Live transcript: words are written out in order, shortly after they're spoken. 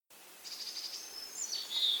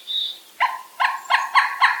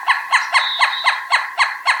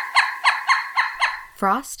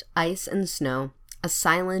Frost, ice, and snow, a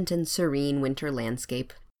silent and serene winter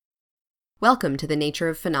landscape. Welcome to the Nature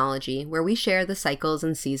of Phenology, where we share the cycles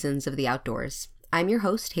and seasons of the outdoors. I'm your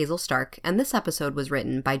host, Hazel Stark, and this episode was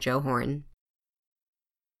written by Joe Horn.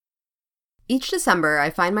 Each December, I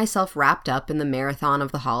find myself wrapped up in the marathon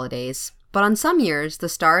of the holidays, but on some years, the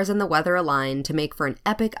stars and the weather align to make for an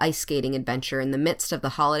epic ice skating adventure in the midst of the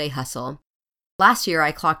holiday hustle. Last year,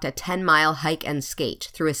 I clocked a 10-mile hike and skate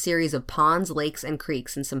through a series of ponds, lakes, and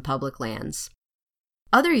creeks in some public lands.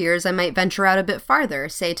 Other years, I might venture out a bit farther,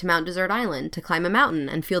 say to Mount Desert Island, to climb a mountain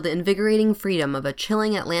and feel the invigorating freedom of a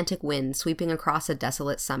chilling Atlantic wind sweeping across a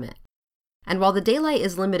desolate summit. And while the daylight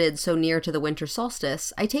is limited so near to the winter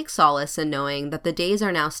solstice, I take solace in knowing that the days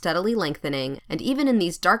are now steadily lengthening, and even in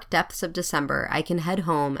these dark depths of December, I can head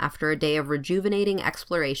home after a day of rejuvenating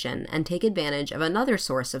exploration and take advantage of another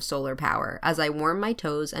source of solar power as I warm my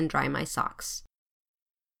toes and dry my socks.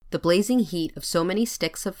 The blazing heat of so many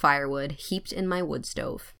sticks of firewood heaped in my wood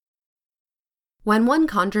stove. When one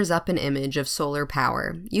conjures up an image of solar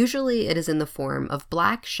power, usually it is in the form of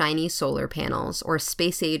black, shiny solar panels or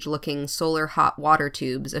space-age-looking solar hot water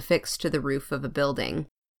tubes affixed to the roof of a building.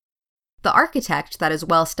 The architect that is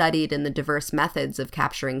well studied in the diverse methods of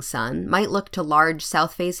capturing sun might look to large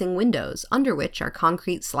south-facing windows, under which are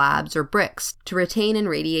concrete slabs or bricks to retain and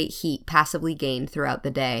radiate heat passively gained throughout the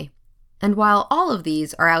day. And while all of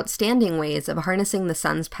these are outstanding ways of harnessing the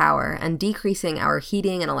sun's power and decreasing our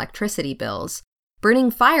heating and electricity bills,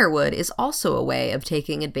 burning firewood is also a way of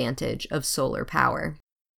taking advantage of solar power.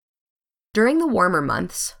 During the warmer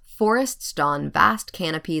months, forests don vast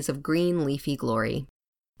canopies of green leafy glory.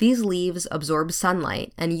 These leaves absorb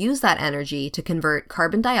sunlight and use that energy to convert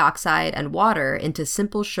carbon dioxide and water into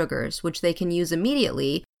simple sugars, which they can use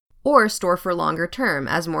immediately or store for longer term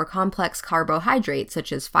as more complex carbohydrates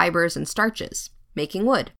such as fibers and starches, making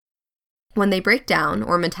wood. When they break down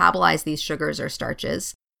or metabolize these sugars or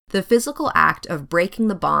starches, the physical act of breaking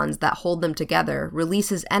the bonds that hold them together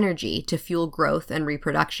releases energy to fuel growth and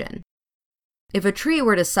reproduction. If a tree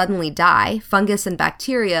were to suddenly die, fungus and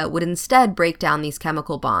bacteria would instead break down these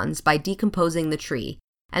chemical bonds by decomposing the tree,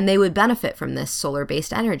 and they would benefit from this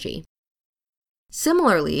solar-based energy.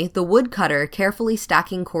 Similarly, the woodcutter carefully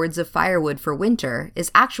stacking cords of firewood for winter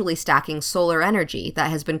is actually stacking solar energy that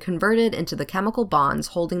has been converted into the chemical bonds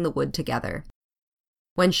holding the wood together.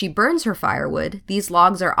 When she burns her firewood, these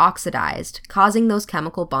logs are oxidized, causing those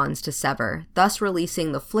chemical bonds to sever, thus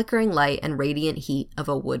releasing the flickering light and radiant heat of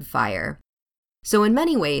a wood fire. So in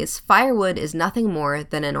many ways, firewood is nothing more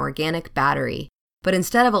than an organic battery, but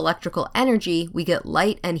instead of electrical energy, we get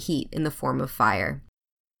light and heat in the form of fire.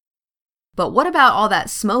 But what about all that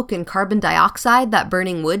smoke and carbon dioxide that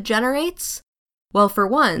burning wood generates? Well, for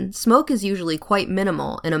one, smoke is usually quite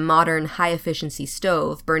minimal in a modern high-efficiency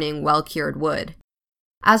stove burning well-cured wood.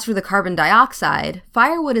 As for the carbon dioxide,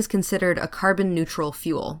 firewood is considered a carbon-neutral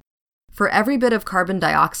fuel. For every bit of carbon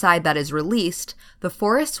dioxide that is released, the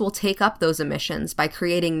forests will take up those emissions by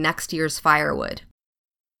creating next year's firewood.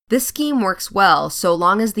 This scheme works well so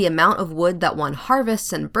long as the amount of wood that one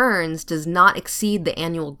harvests and burns does not exceed the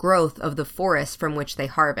annual growth of the forest from which they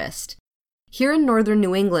harvest. Here in northern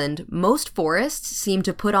New England, most forests seem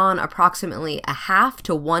to put on approximately a half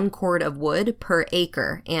to 1 cord of wood per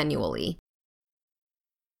acre annually.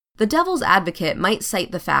 The devil's advocate might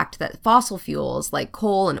cite the fact that fossil fuels like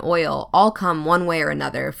coal and oil all come one way or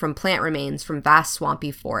another from plant remains from vast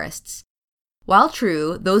swampy forests. While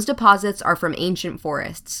true, those deposits are from ancient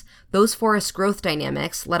forests. Those forest growth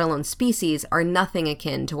dynamics, let alone species, are nothing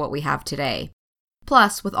akin to what we have today.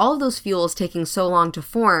 Plus, with all of those fuels taking so long to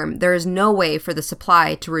form, there is no way for the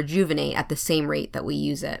supply to rejuvenate at the same rate that we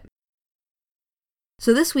use it.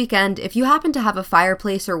 So this weekend, if you happen to have a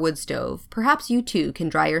fireplace or wood stove, perhaps you too can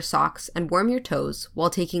dry your socks and warm your toes while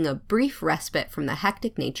taking a brief respite from the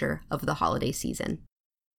hectic nature of the holiday season.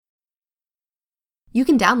 You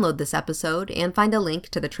can download this episode and find a link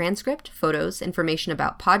to the transcript, photos, information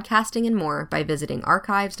about podcasting, and more by visiting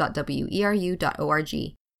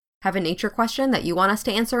archives.weru.org. Have a nature question that you want us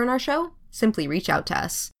to answer in our show? Simply reach out to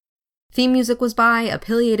us. Theme music was by A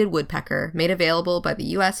Pileated Woodpecker, made available by the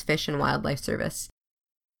U.S. Fish and Wildlife Service.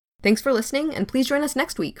 Thanks for listening, and please join us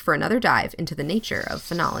next week for another dive into the nature of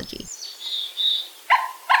phenology.